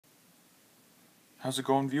How's it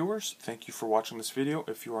going, viewers? Thank you for watching this video.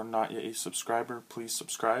 If you are not yet a subscriber, please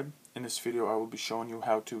subscribe. In this video I will be showing you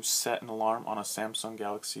how to set an alarm on a Samsung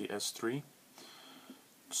Galaxy S3.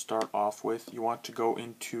 Start off with, you want to go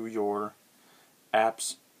into your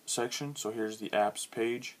apps section. So here's the apps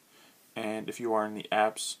page, and if you are in the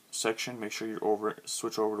apps section, make sure you're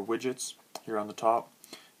switch over to widgets here on the top.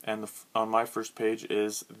 And on my first page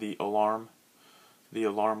is the alarm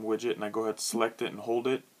widget, and I go ahead and select it and hold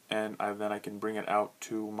it, and then I can bring it out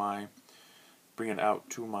to my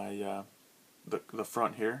the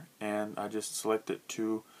front here, and I just select it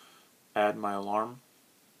to add my alarm,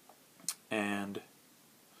 and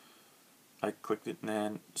I clicked it,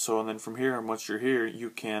 and then from here, and once you're here, you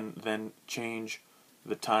can then change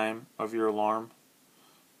the time of your alarm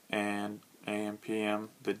and AM, PM,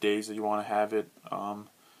 the days that you want to have it,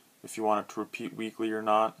 if you want it to repeat weekly or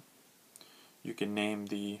not. You can name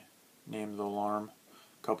the alarm,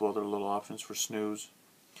 a couple other little options for snooze.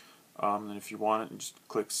 And if you want it, just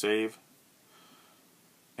click save,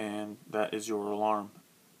 and that is your alarm.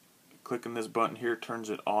 Clicking this button here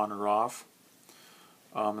turns it on or off,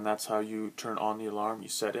 and that's how you turn on the alarm. You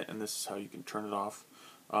set it, and this is how you can turn it off.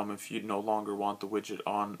 If you no longer want the widget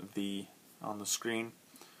on the screen,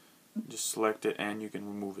 just select it and you can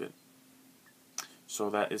remove it. So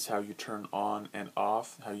that is how you turn on and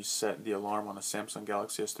off, how you set the alarm on a Samsung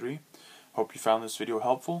Galaxy S3. Hope you found this video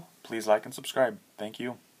helpful. Please like and subscribe. Thank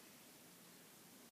you.